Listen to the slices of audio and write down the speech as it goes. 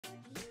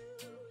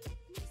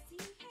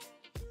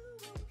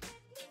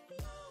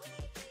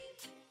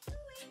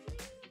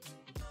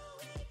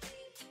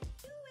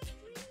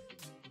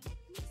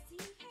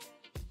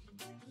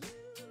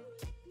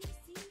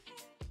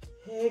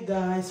Hey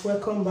guys,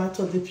 welcome back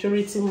to the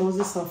Purity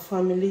Moses and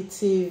Family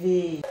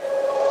TV.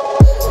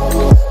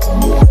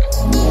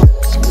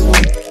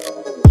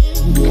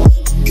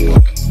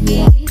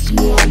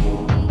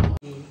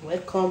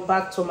 Welcome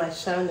back to my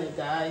channel,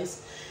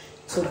 guys.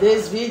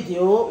 Today's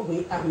video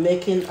we are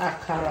making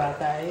akara,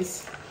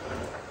 guys.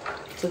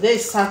 Today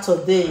is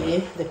Saturday,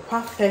 the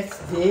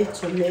perfect day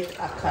to make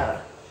akara.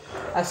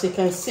 As you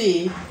can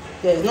see,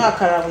 there is no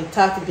akara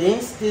without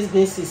beans. This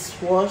beans is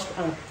washed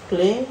and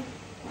clean.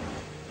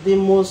 The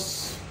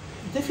most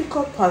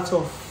difficult part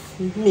of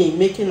me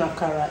making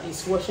akara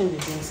is washing the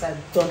beans. I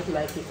don't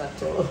like it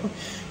at all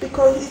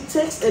because it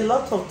takes a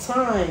lot of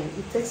time.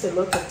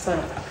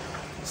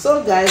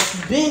 So guys,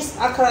 beans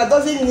akara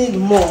doesn't need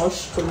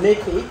much to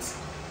make it,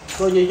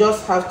 but you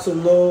just have to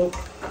know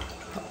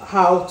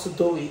how to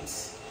do it.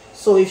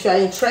 So if you are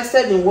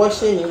interested in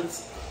washing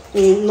it,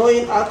 in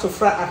knowing how to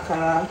fry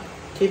akara,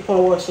 keep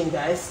on watching,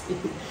 guys.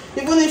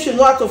 Even if you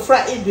know how to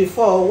fry it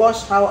before,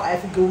 watch how I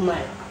do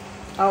mine,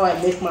 how I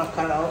make my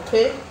akara,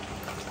 okay?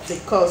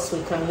 Because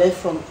we can learn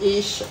from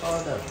each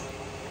other.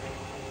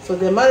 So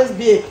there might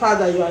be a part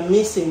that you are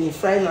missing in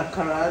frying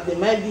akara. There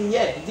might be,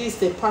 yeah, this is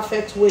the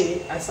perfect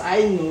way, as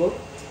I know,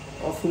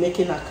 of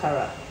making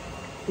akara.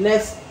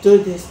 Let's do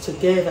this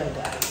together,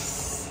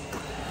 guys.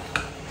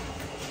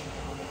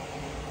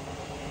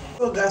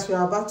 So guys, we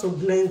are about to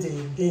blend the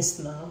beans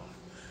now.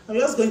 I'm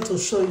just going to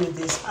show you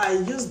this. I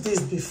used this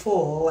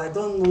before. I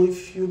don't know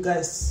if you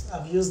guys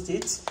have used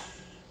it.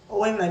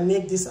 When I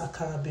make this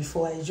akara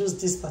before, I used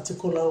this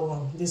particular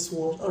one, this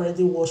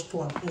already washed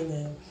one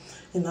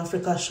in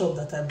Africa shop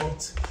that I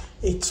bought.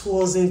 It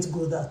wasn't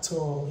good at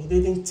all. It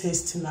didn't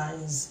taste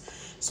nice.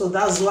 So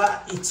that's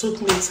why it took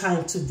me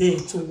time today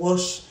to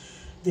wash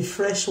the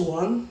fresh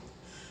one,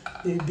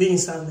 the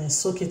beans, and then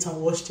soak it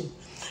and wash it.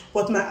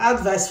 But my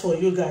advice for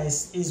you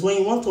guys is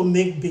when you want to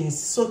make beans,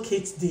 soak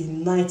it the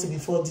night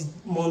before the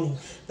morning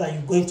that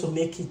you're going to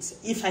make it.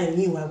 If I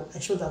knew, I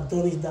should have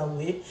done it that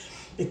way,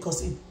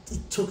 because it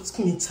took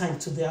me time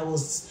today. I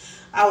was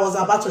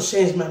about to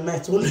change my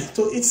mind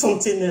to eat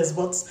something else,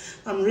 but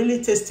I'm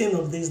really tasting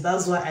of this.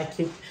 That's why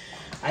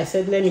I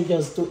said let me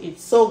just do it.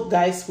 So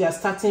guys, we are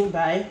starting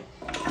by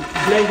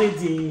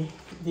blending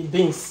the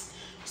beans.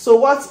 So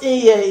what's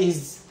in here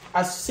is,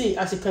 as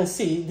you can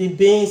see, the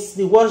beans,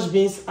 the washed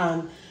beans,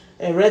 and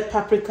a red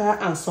paprika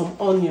and some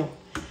onion.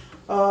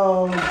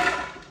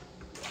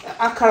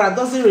 Akara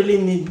doesn't really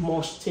need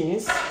much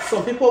things.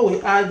 Some people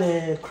will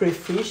add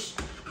crayfish,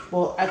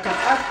 but I can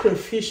add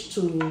crayfish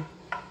to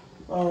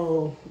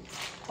moi,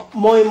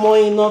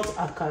 not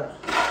akara.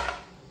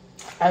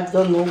 I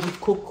don't know, we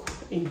cook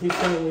in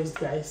different ways,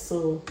 guys.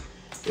 So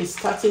it's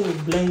starting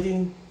with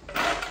blending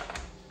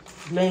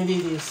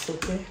this,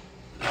 okay?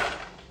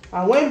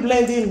 And when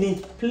blending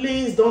it,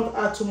 please don't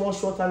add too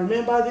much water.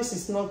 Remember, this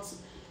is not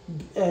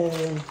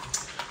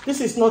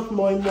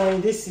moi,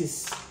 this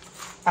is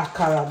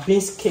akara,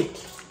 beans cake.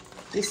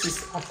 This is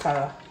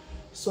akara.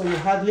 So you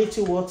add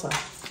little water,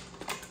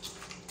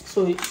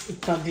 so it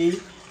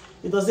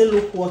doesn't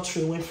look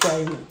watery when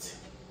frying it.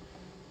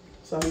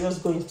 So I'm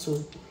just going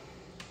to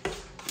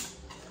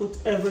put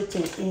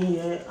everything in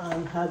here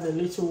and add a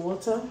little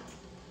water.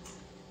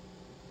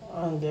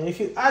 And if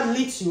you add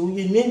little,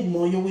 you need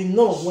more. You will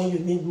know when you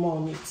need more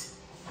meat.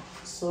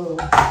 So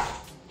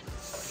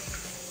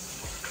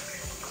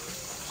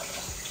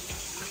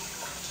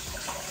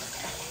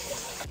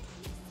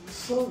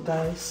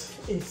guys,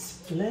 it's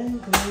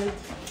blended,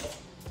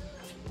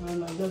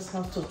 and I just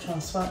have to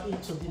transfer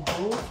it to the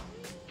bowl.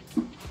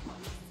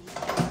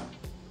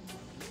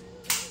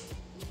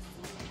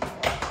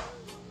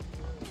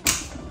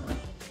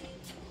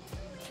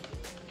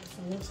 I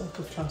just have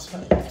to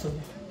transfer it to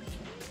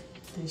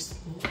this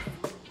bowl.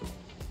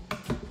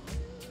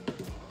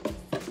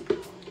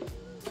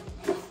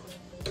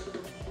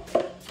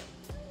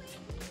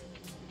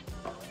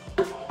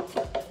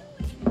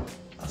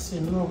 As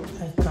you know,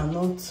 I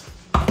cannot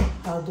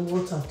add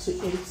water to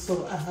it,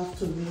 so I have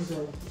to use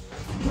a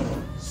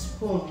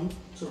spoon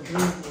to bring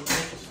it out.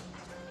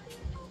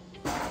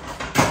 I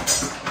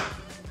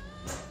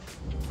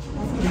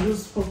have to use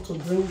a spoon to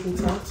bring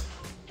it out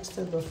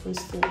instead of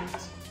twisting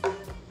it.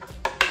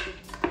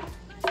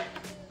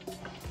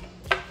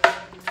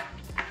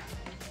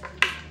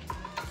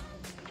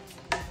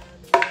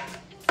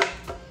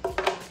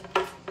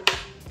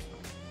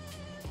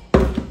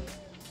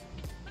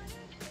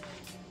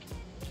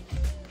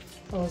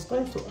 I was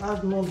going to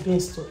add more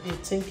beans to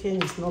it,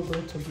 thinking it's not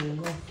going to be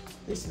enough.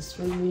 This is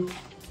really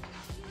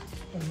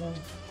enough.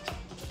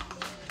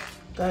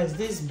 Guys,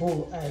 this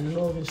bowl, I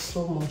love it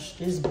so much.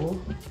 This bowl,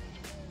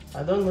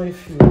 I don't know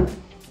if you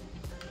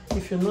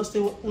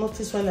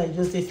notice when I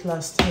used it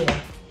last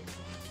year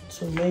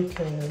to make,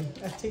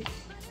 I think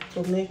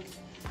to make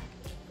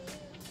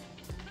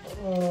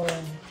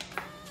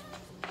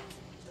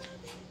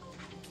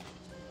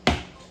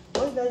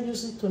what did I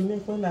use it to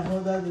make when I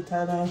ordered it?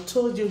 And I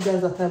told you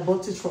guys that I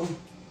bought it from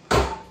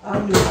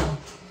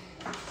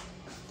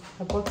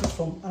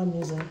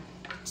Amazon.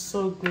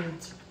 So good.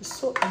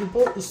 So the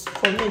bowl is,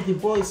 for me, the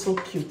bowl is so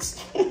cute.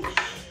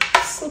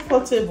 so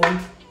portable.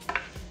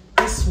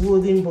 This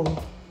wooden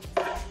bowl,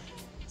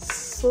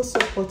 so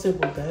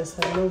portable, guys.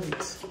 I love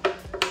it.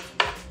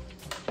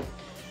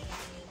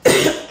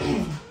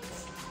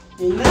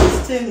 The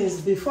next thing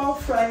is, before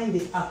frying the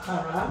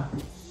akara,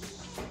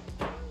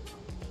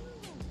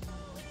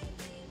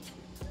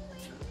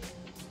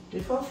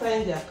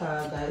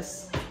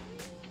 guys,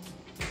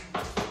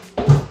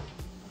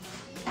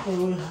 we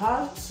will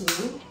have to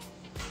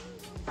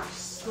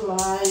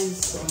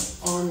slice some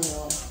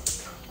onion.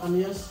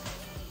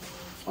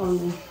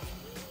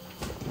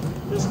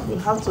 We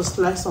have to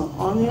slice some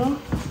onion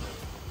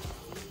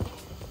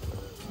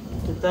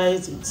to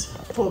dice it.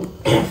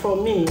 For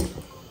me,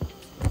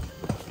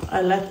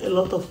 I like a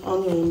lot of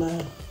onion in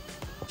my,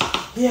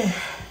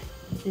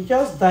 you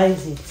just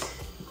dice it.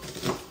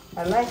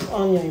 I like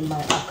onion in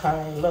my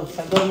akara a lot.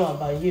 I don't know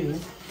about you.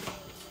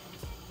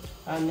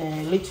 And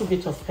a little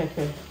bit of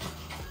pepper.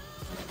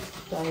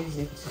 Dice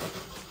it.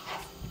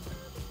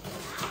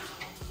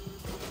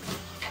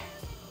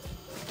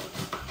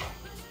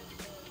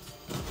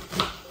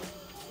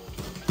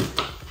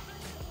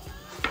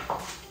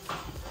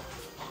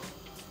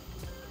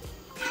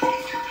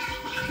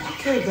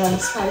 Okay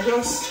guys, I'll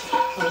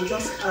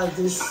just add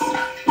this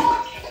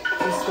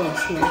one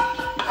now.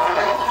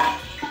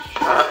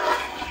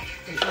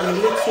 A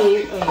little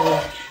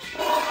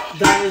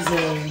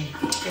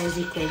what's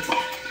it called?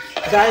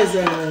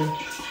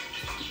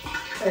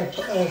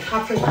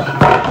 Paprika.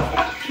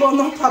 No,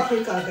 not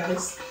paprika,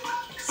 guys.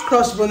 It's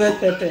crushed bonnet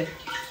pepper.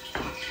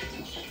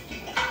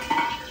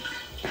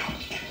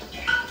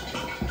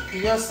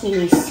 You just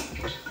mix.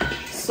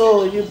 So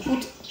you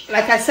put,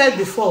 like I said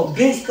before,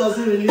 beans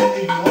doesn't really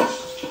need much.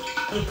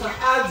 You can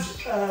add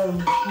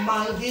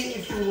Maggi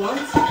if you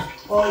want,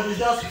 or you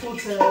just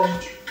put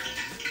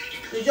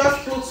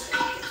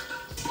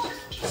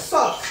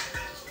salt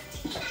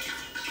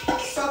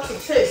to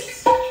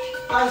taste.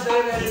 That's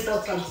very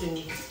important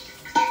thing,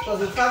 because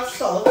without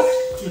salt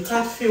you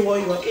can't feel what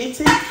you are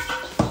eating.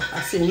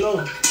 I say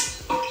no.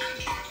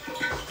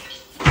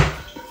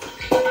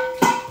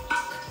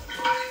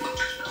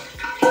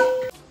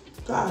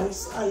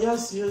 Guys, I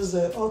just use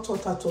the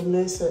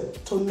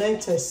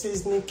tomato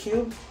seasoning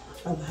cube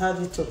and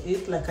add it to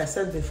it. Like I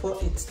said before,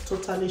 it's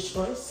totally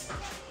choice.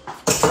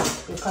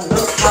 You can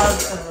just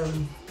add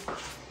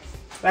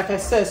like I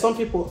said, some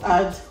people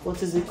add,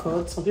 what is it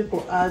called? Some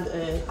people add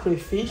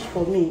crayfish.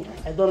 For me,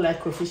 I don't like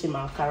crayfish in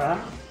my akara.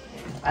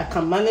 I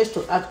can manage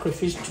to add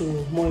crayfish to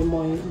moi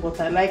moi, but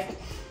I like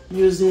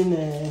using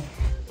a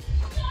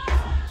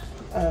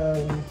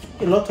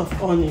lot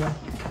of onion.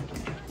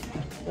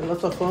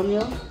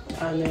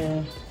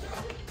 And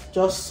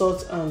just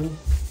salt and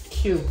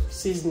cube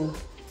seasoning.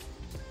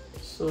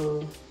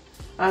 So,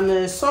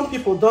 and some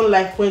people don't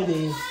like when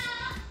the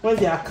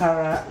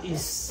akara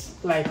is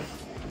like,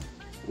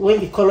 when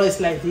the color is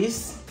like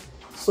this.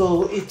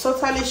 So it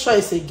totally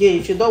choice again.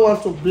 If you don't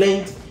want to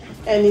blend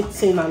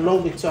anything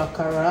along with your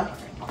akara,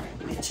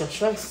 it's your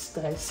choice,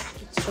 guys.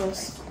 It's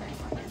choice.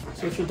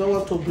 So if you don't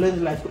want to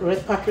blend like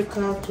red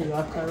paprika to your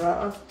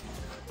akara,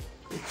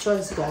 it's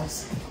choice,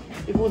 guys.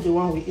 Even the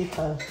one we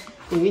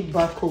eat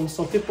back home,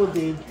 some people,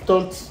 they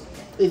don't,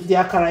 the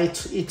akara,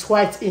 it's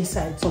white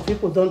inside. Some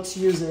people don't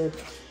use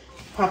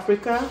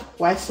paprika,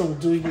 while some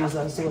do use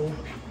as well.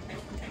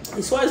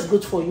 It's why it's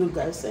good for you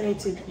guys.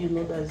 Anything you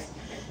know that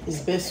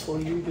is best for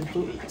you, you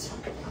do it.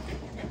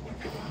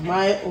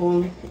 My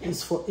own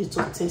is for it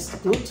to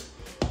taste good,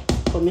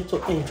 for me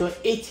to enjoy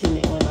eating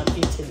it when I'm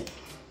eating it.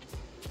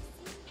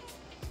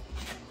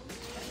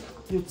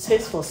 You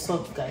taste for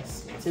salt,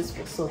 guys. You taste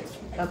for salt.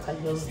 That I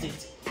just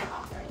did.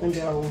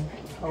 Maybe I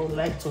would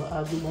like to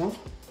add more.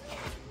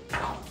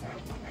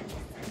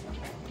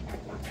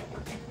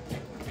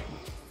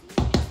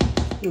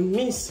 You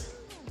miss.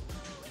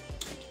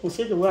 You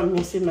see the way I'm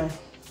mixing my,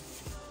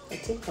 I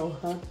think I'll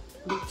add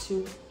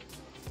little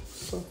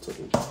salt to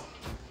it.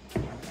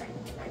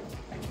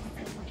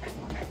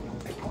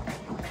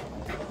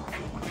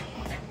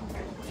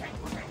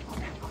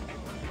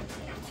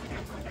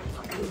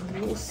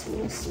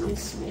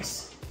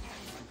 Miss.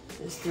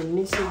 It's the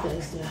missing that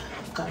is the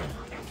akara.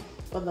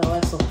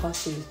 Otherwise, some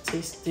parts will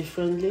taste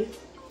differently.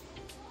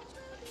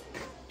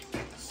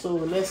 So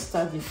let's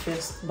start the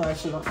first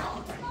batch now.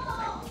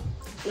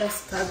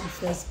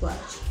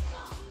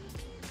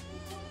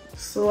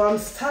 So I'm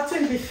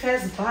starting the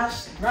first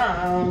batch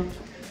now.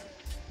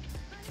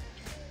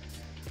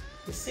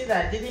 You see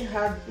that I didn't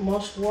add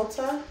much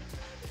water.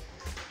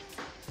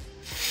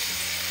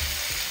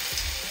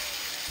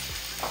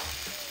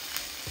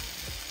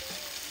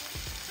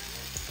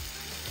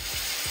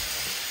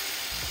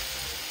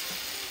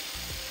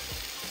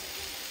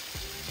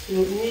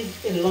 You need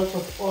a lot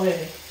of oil to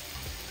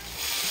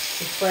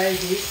fry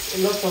this.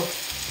 A lot of,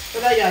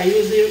 whether you are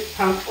using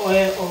palm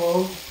oil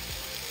or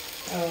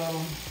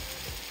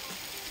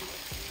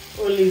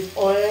olive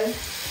oil,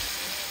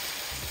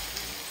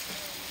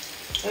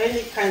 or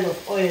any kind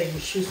of oil you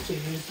choose to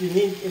use, you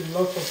need a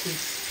lot of it.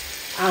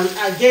 And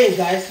again,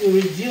 guys, you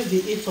reduce the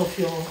heat of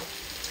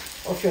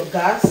your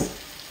gas,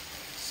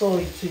 so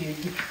it will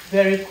be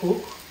very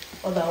quick.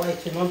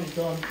 otherwise it will not be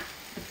done.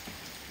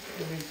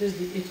 You reduce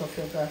the heat of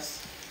your gas.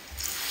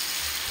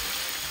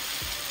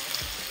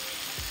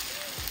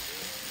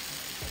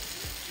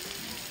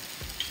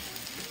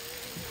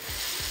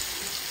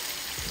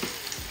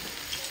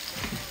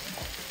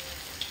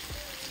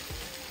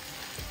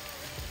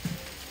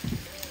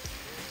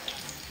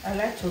 I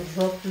like to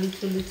drop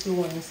little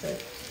one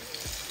inside.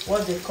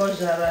 What they call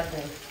jara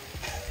then.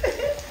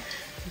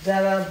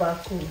 Jara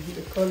baku,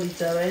 they call it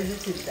jara,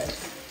 isn't it that?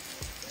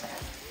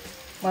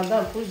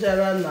 Madam, put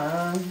jara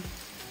now.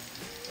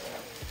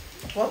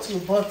 What you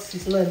bought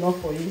is not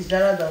enough for you. It's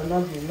jara that will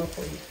not be enough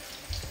for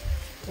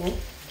you.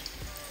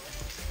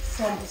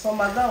 Some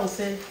madam will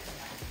say,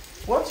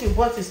 what you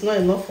bought is not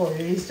enough for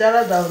you. It's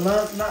jara that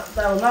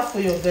will not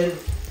fill your belly.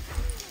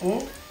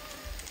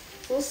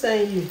 Who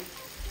sent you?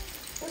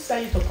 Who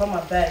sent you to come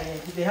and buy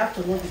here? They have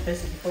to know the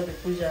person before they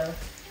put jara.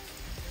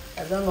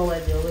 I don't know why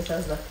they always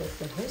ask that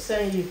question. Who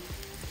sent you?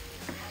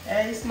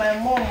 It's my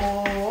mom.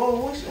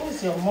 Oh, who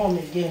is your mom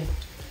again?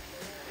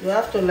 You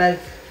have to like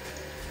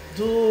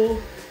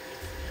do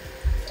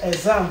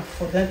exam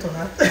for them to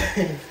have.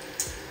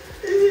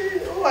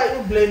 Who are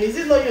you blaming? Is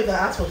it not you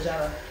that asked for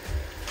jara?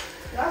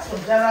 You asked for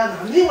jara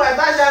now. Meanwhile,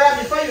 that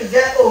jara, before you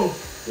get home,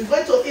 you're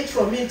going to eat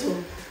from it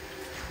too.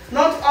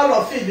 Not all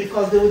of it,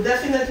 because they will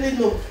definitely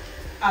know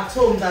at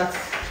home that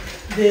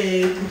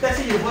the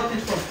person you bought it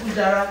from food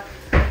jara.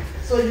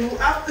 So you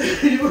have to,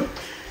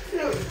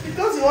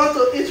 because you want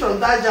to eat from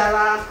that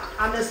jara,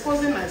 I'm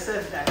exposing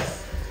myself,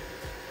 guys.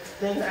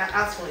 Then I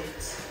ask for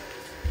it.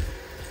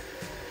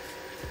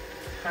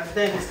 And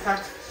then they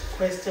start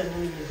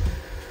questioning you.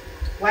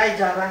 Why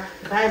jara?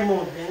 Buy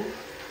more then.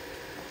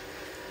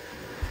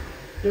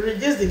 You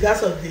reduce the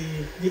gas of the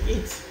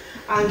heat.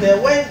 And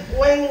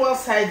when one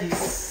side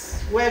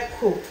is well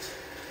cooked,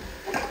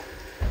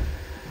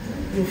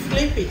 you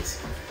flip it.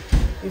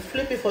 You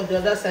flip it for the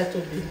other side to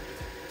be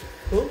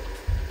cooked.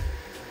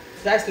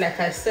 Guys, like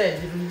I said,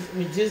 you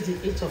reduce the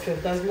heat of your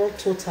gas, not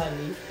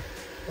totally,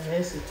 or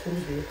else it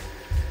won't be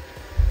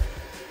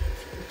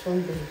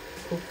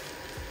cooked.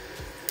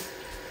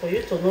 For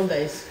you to know that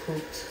it's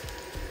cooked,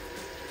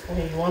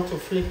 when you want to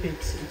flip it,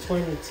 it's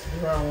when it's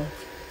brown,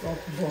 not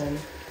brown.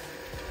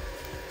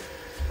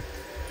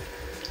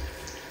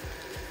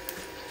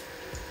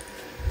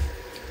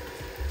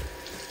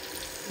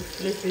 You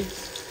flip it.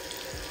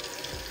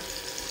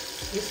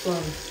 This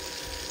one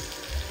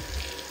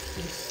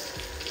is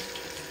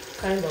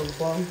kind of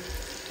burn.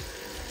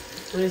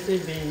 Crazy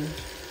bean.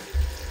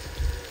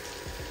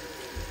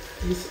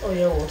 This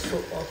oil was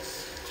so hot,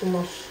 too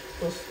much.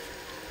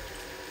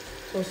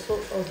 It was so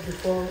hot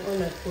before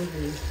when I put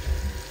the.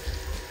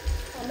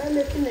 Am I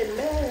making a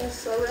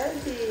mess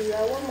already? I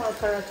want my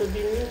Akara to be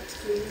neat,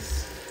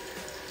 please.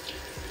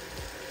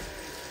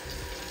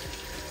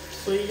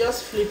 So you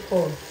just flip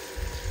on.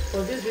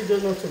 For this video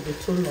not to be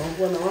too long,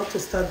 when I want to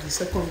start the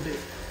second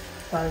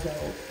batch, I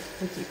will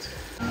put it.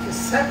 The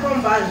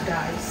second batch,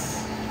 guys,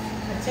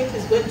 I think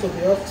it's going to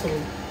be up to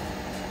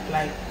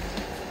like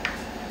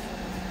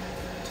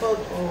third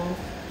or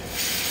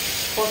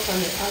fourth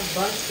and a half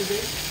batch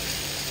today.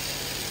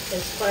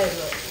 It's quite a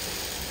lot.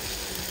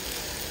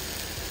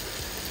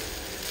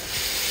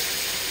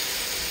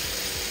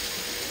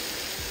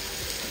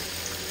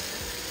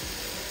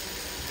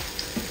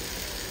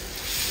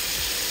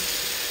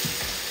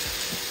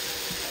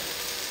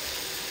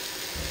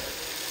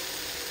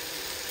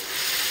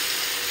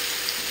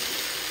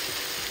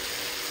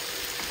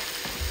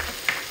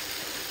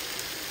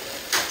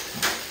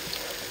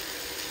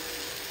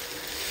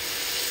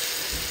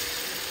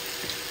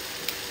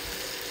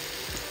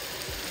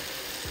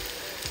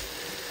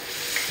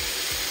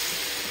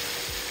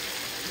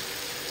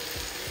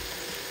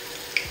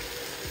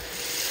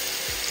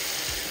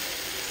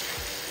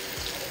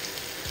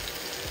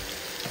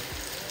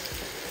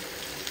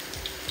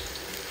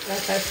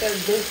 Like I said,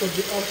 going to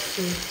be up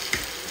to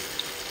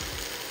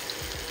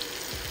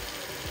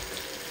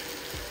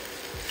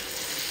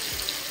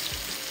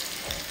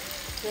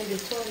maybe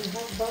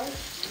 12.5 bars,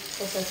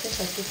 because I think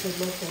I put a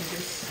lot on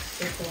this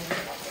second.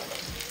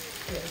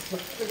 Yes,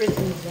 but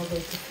everything is not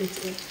going to fit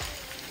in.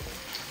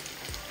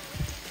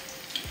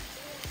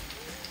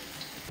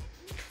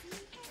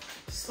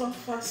 So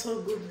far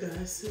so good,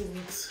 guys. See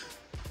what?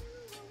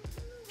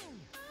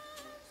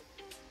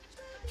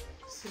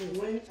 So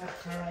when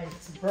Akara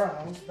is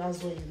brown,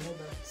 that's when you know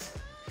that. So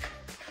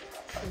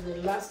the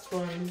last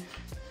one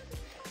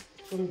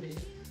won't be.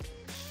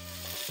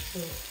 So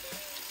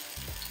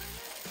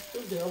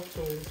should be up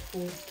to a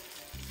full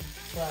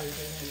batch.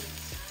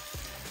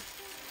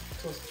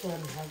 It was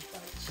 2.5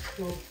 batch.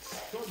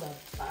 Not that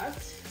bad.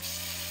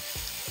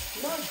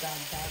 Not that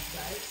bad,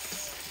 guys.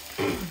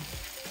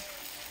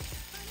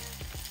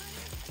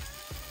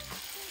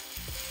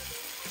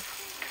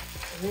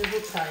 I'm a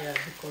little tired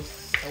because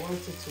I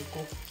want it to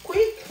go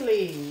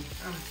quickly.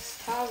 I'm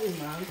starving,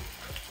 man.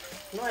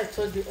 No, I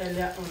told you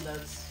earlier on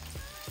that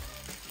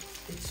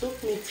it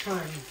took me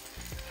time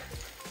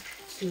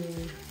to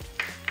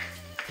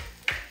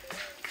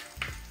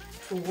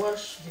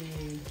wash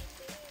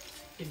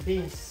the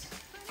beans.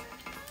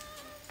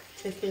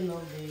 taking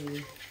off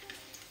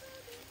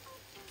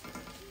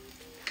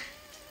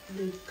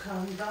the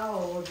kanda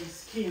or the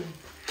skin.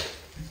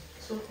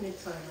 Took me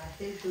time. I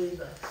hate doing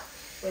that.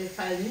 But if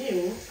I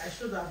knew, I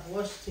should have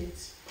washed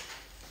it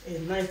a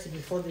night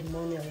before the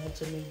morning I want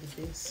to make the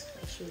beans.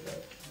 I should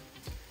have.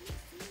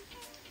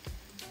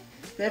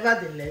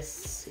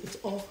 Nevertheless, it's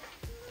all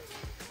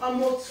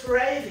almost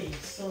ready,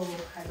 so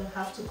I don't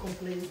have to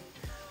complain.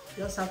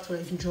 Just have to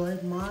enjoy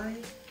my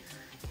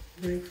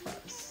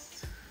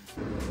breakfast.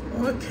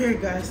 Okay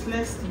guys,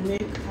 let's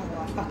make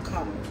our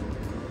akara.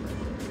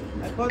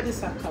 I bought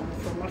this akara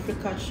from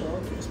African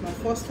shop. It's my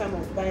first time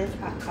of buying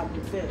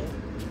akara there.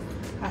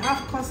 I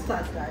have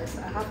custard guys,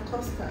 I have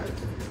custard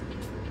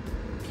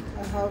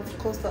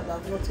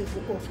I've not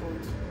even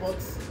opened, but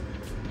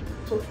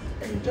to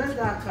enjoy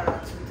the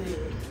akara today,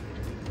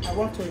 I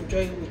want to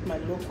enjoy it with my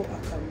local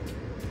akara.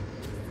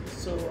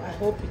 So I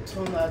hope it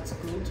turned out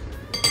good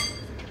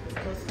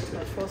because it's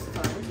my first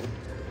time.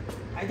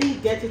 I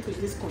didn't get it with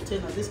this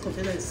container. This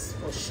container is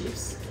for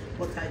ships,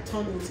 but I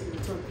turned it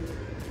into the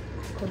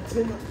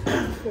container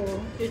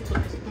for it to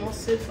be more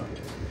safer.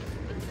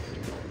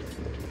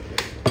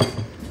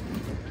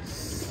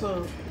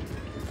 So,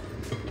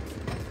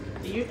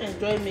 do you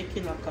enjoy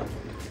making akara?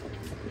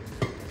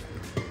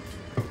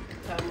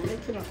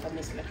 Making akara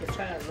is like a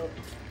try and love.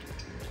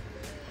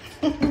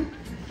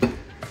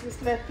 It's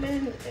like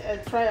playing a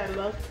try and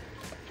love.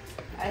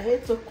 I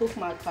hate to cook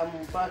my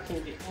akara back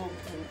in the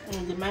oven,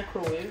 in the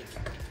microwave.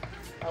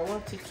 I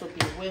want it to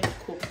be well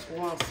cooked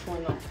once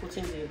when I'm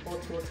putting the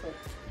hot water.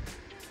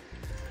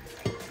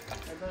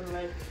 I don't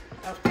like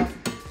after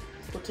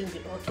putting the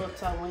hot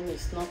water when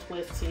it's not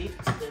well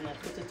tipped, then I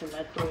put it in the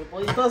microwave.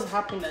 But it does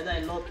happen like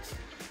that a lot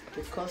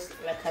because,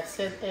 like I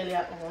said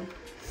earlier on,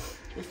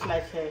 it's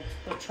like a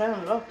try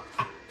and lock.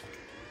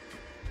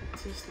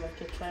 It is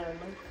like a try and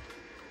lock.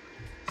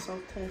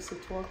 Sometimes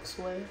it works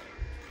well.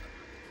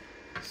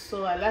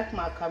 So I like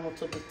my akara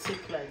to be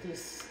thick like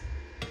this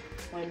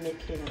when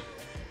making it.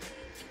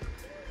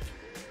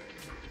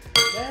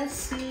 Let's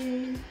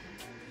see.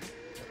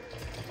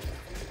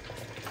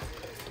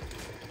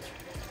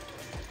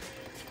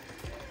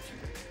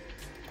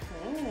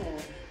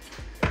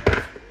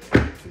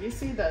 You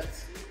see that?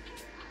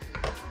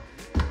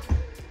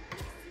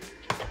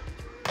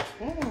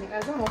 I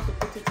don't want to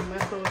put it in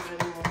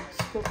microwave anymore.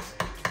 It's cooked.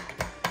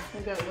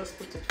 Maybe I'll just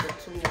put it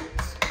for 2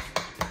 minutes.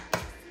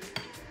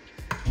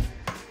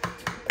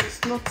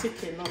 It's not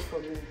thick enough for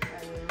me.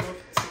 I love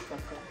thick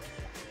akara.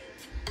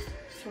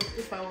 So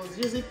if I was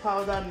using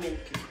powder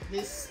milk,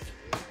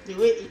 the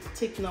way it's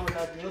thick now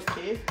would be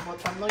okay.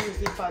 But I'm not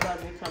using powder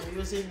milk. I'm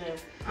using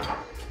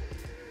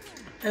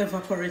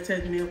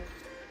evaporated milk.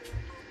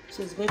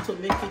 So it's going to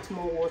make it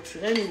more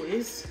watery.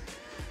 Anyways,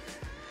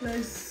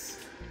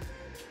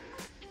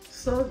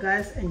 so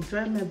guys,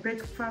 enjoy my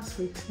breakfast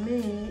with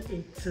me.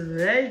 It's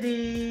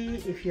ready.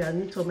 If you are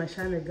new to my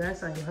channel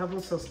guys and you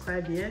haven't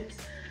subscribed yet,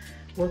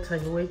 what are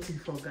you waiting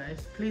for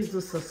guys? Please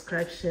do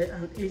subscribe, share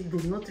and hit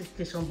the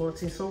notification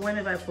button so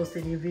whenever I post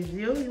a new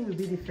video you will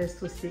be the first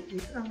to see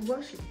it and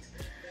watch it.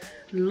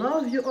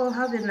 Love you all.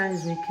 Have a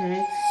nice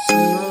weekend.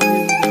 Love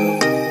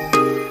you.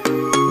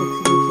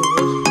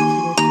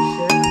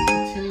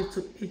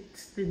 To hit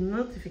the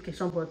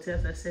notification button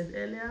as I said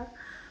earlier.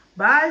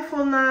 Bye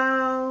for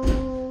now.